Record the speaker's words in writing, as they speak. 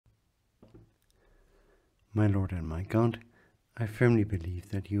My Lord and my God, I firmly believe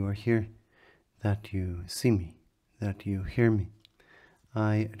that you are here, that you see me, that you hear me.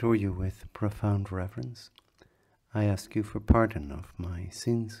 I adore you with profound reverence. I ask you for pardon of my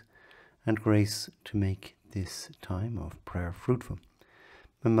sins and grace to make this time of prayer fruitful.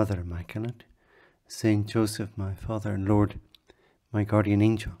 My Mother Immaculate, Saint Joseph, my Father and Lord, my guardian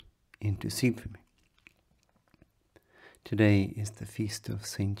angel, intercede for me. Today is the feast of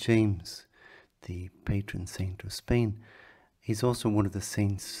Saint James, the patron saint of Spain. He's also one of the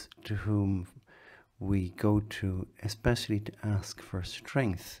saints to whom we go to, especially to ask for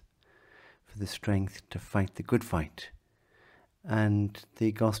strength, for the strength to fight the good fight. And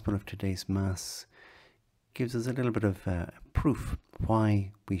the Gospel of today's Mass gives us a little bit of proof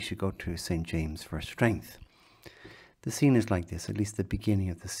why we should go to St. James for strength. The scene is like this, at least the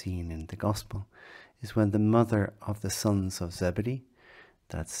beginning of the scene in the Gospel, is when the mother of the sons of Zebedee,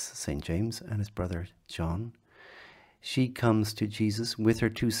 that's St. James and his brother John, she comes to Jesus with her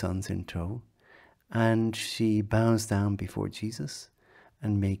two sons in tow, and she bows down before Jesus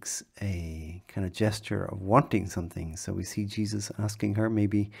and makes a kind of gesture of wanting something. So we see Jesus asking her,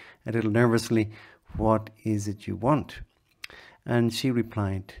 maybe a little nervously, "What is it you want?" And she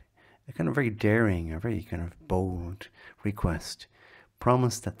replied, a kind of very daring, a very kind of bold request.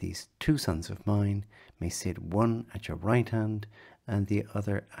 "Promise that these two sons of mine may sit one at your right hand and the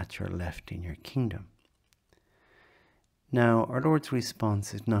other at your left in your kingdom." Now, our Lord's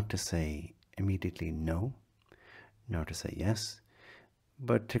response is not to say immediately no, nor to say yes,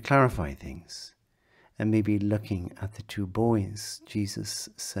 but to clarify things. And maybe looking at the two boys, Jesus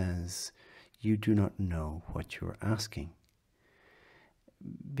says, "You do not know what you're asking."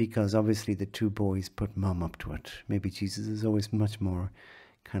 Because obviously the two boys put mum up to it. Maybe Jesus is always much more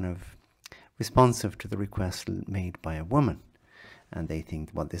kind of responsive to the request made by a woman. And they think,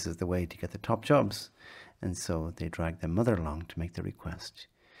 well, this is the way to get the top jobs. And so they drag their mother along to make the request.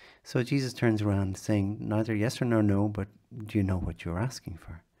 So Jesus turns around saying, neither yes or no, but do you know what you're asking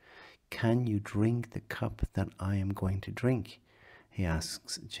for? Can you drink the cup that I am going to drink? He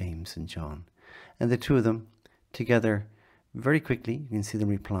asks James and John. And the two of them together, very quickly, you can see them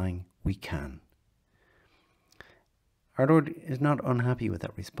replying, "We can." Our Lord is not unhappy with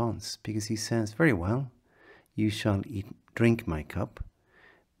that response, because he says, very well, you shall drink my cup,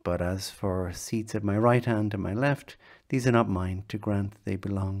 but as for seats at my right hand and my left, these are not mine to grant, they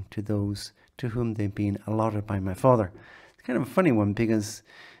belong to those to whom they've been allotted by my Father. It's kind of a funny one, because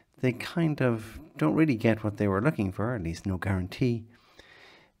they kind of don't really get what they were looking for, at least no guarantee.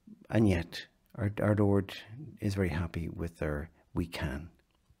 And yet, our Lord is very happy with their "we can."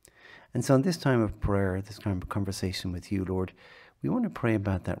 And so in this time of prayer, this kind of conversation with you, Lord, we want to pray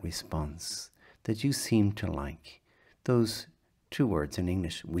about that response that you seem to like. Those two words in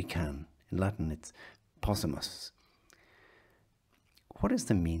English, "we can." In Latin, it's possumus. What is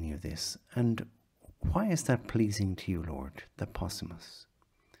the meaning of this? And why is that pleasing to you, Lord, the possumus?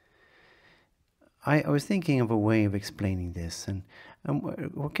 I was thinking of a way of explaining this, and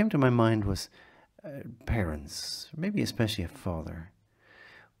what came to my mind was parents, maybe especially a father,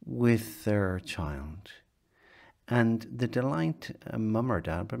 with their child, and the delight a mum or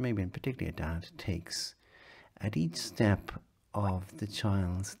dad, but maybe in particular a dad, takes at each step of the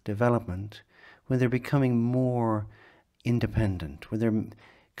child's development when they're becoming more independent, when they're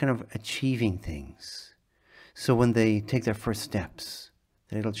kind of achieving things. So when they take their first steps,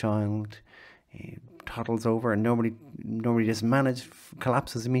 the little child toddles over and nobody just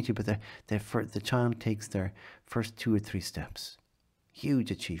collapses immediately, but the child takes their first 2 or 3 steps.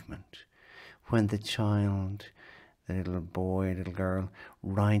 Huge achievement. When the child, the little boy, little girl,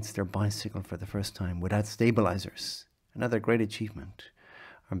 rides their bicycle for the first time without stabilizers, another great achievement.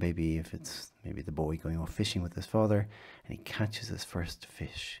 Or maybe if it's maybe the boy going off fishing with his father and he catches his first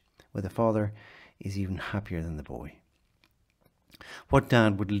fish, where the father is even happier than the boy. What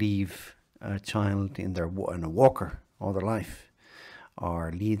dad would leave a child in a walker all their life,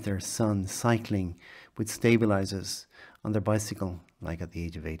 or leave their son cycling with stabilizers on their bicycle, like at the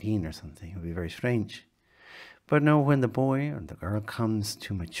age of 18 or something? It would be very strange. But no, when the boy or the girl comes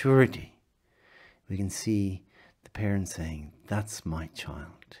to maturity, we can see the parent saying, "That's my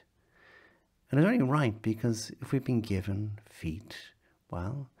child." And it's only right, because if we've been given feet,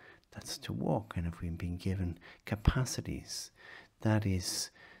 well, that's to walk. And if we've been given capacities, that is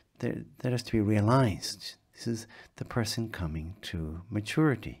to be realized. This is the person coming to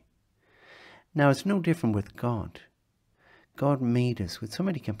maturity. Now, it's no different with God. God made us with so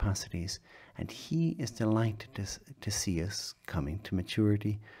many capacities, and he is delighted to see us coming to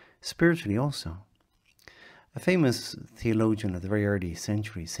maturity spiritually also. A famous theologian of the very early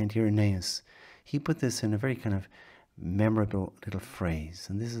centuries, St. Irenaeus, He put this in a very kind of memorable little phrase,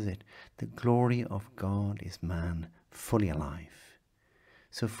 and this is it. The glory of God is man fully alive.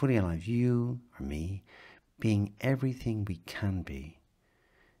 So fully alive, you or me, being everything we can be,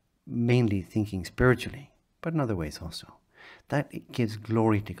 mainly thinking spiritually, but in other ways also. That gives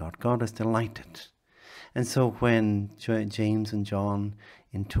glory to God. God is delighted. And so when James and John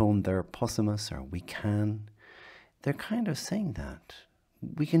intone their possumus, or we can, they're kind of saying that.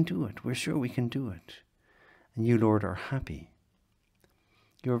 We can do it. We're sure we can do it. And you, Lord, are happy.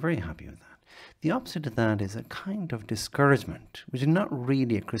 You're very happy with that. The opposite of that is a kind of discouragement, which is not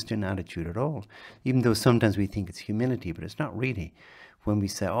really a Christian attitude at all, even though sometimes we think it's humility, but it's not really when we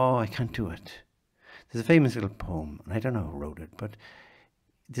say, oh, I can't do it. There's a famous little poem, and I don't know who wrote it, but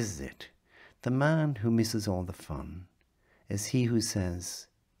this is it. The man who misses all the fun is he who says,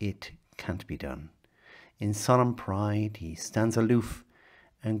 it can't be done. In solemn pride he stands aloof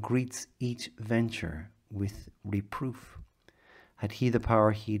and greets each venture with reproof. Had he the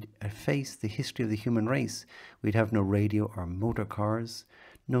power, he'd efface the history of the human race. We'd have no radio or motor cars,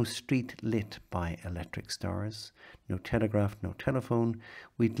 no street lit by electric stars, no telegraph, no telephone.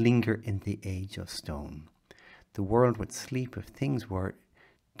 We'd linger in the age of stone. The world would sleep if things were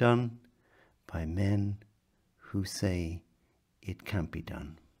done by men who say it can't be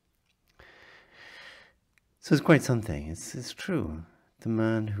done. So it's quite something. It's true. The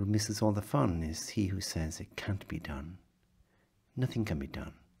man who misses all the fun is he who says it can't be done. Nothing can be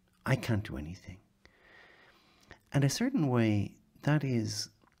done. I can't do anything. And a certain way, that is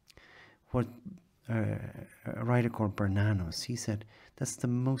what a writer called Bernanos, he said, that's the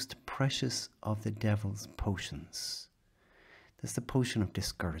most precious of the devil's potions. That's the potion of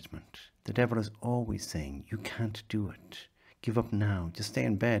discouragement. The devil is always saying, you can't do it. Give up now. Just stay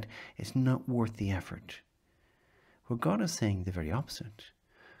in bed. It's not worth the effort. Well, God is saying the very opposite.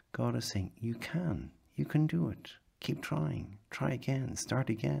 God is saying, you can do it. Keep trying. Try again. Start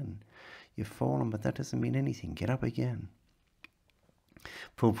again. You've fallen, but that doesn't mean anything. Get up again.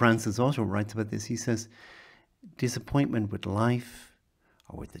 Pope Francis also writes about this. He says, disappointment with life,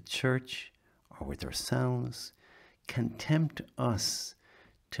 or with the church, or with ourselves, can tempt us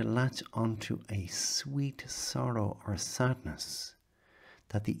to latch onto a sweet sorrow or sadness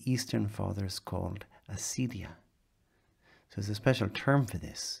that the Eastern Fathers called acedia. So there's a special term for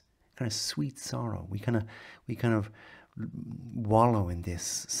this, kind of sweet sorrow. We kind of wallow in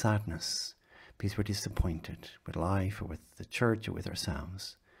this sadness because we're disappointed with life or with the church or with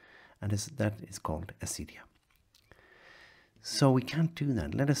ourselves. And that is called acedia. So we can't do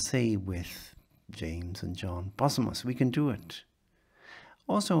that. Let us say with James and John, possumus, we can do it.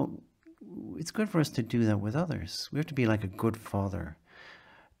 Also, it's good for us to do that with others. We have to be like a good father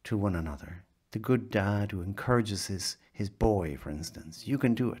to one another. The good dad who encourages his boy, for instance. You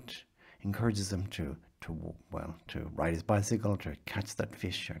can do it. Encourages him to ride his bicycle, to catch that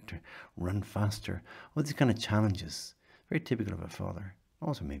fish, or to run faster. All these kind of challenges. Very typical of a father.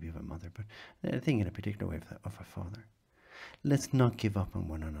 Also maybe of a mother, but I think in a particular way of a father. Let's not give up on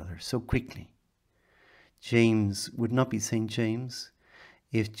one another so quickly. James would not be St. James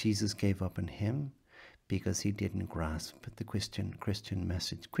if Jesus gave up on him because he didn't grasp the Christian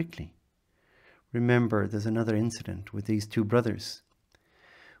message quickly. Remember, there's another incident with these two brothers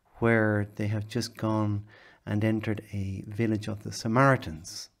where they have just gone and entered a village of the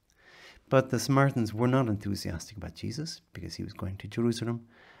Samaritans. But the Samaritans were not enthusiastic about Jesus because he was going to Jerusalem,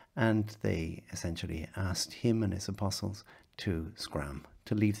 and they essentially asked him and his apostles to scram,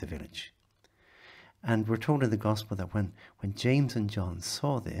 to leave the village. And we're told in the gospel that when James and John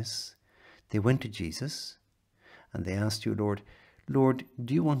saw this, they went to Jesus and they asked you, Lord,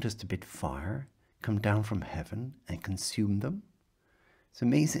 do you want us to bid fire come down from heaven and consume them? It's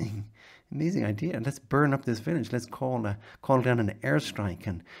amazing idea. Let's burn up this village. Let's call down an airstrike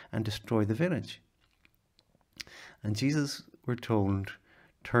and destroy the village. And Jesus, we're told,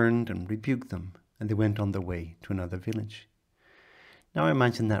 turned and rebuked them, and they went on their way to another village. Now I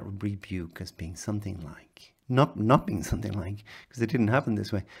imagine that rebuke as being something like, not being something like, because it didn't happen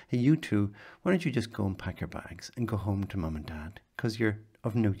this way. Hey, you two, why don't you just go and pack your bags and go home to mum and dad, because you're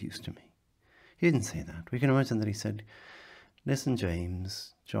of no use to me. He didn't say that. We can imagine that he said, listen,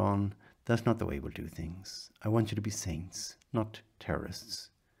 James, John, that's not the way we'll do things. I want you to be saints, not terrorists.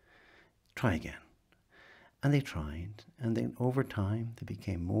 Try again. And they tried, and then over time they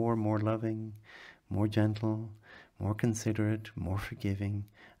became more and more loving, more gentle, more considerate, more forgiving,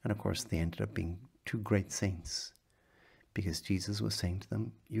 and of course they ended up being two great saints because Jesus was saying to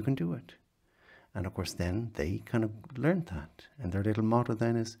them, you can do it. And of course then they kind of learned that, and their little motto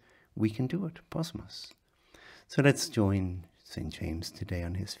then is, we can do it, possumus. So let's join St. James today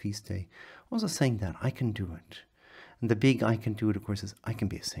on his feast day, also saying that I can do it. And the big I can do it, of course, is I can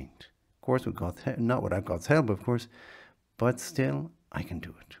be a saint. Of course, with God's help, not without God's help, of course, but still, I can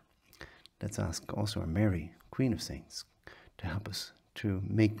do it. Let's ask also our Mary, Queen of Saints, to help us to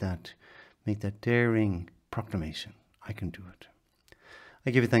make that daring proclamation. I can do it.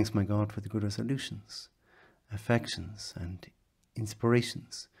 I give you thanks, my God, for the good resolutions, affections, and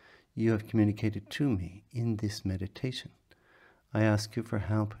inspirations you have communicated to me in this meditation. I ask you for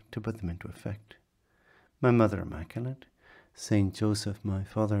help to put them into effect. My Mother Immaculate, Saint Joseph, my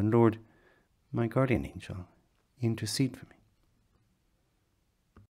Father and Lord, my guardian angel, intercede for me.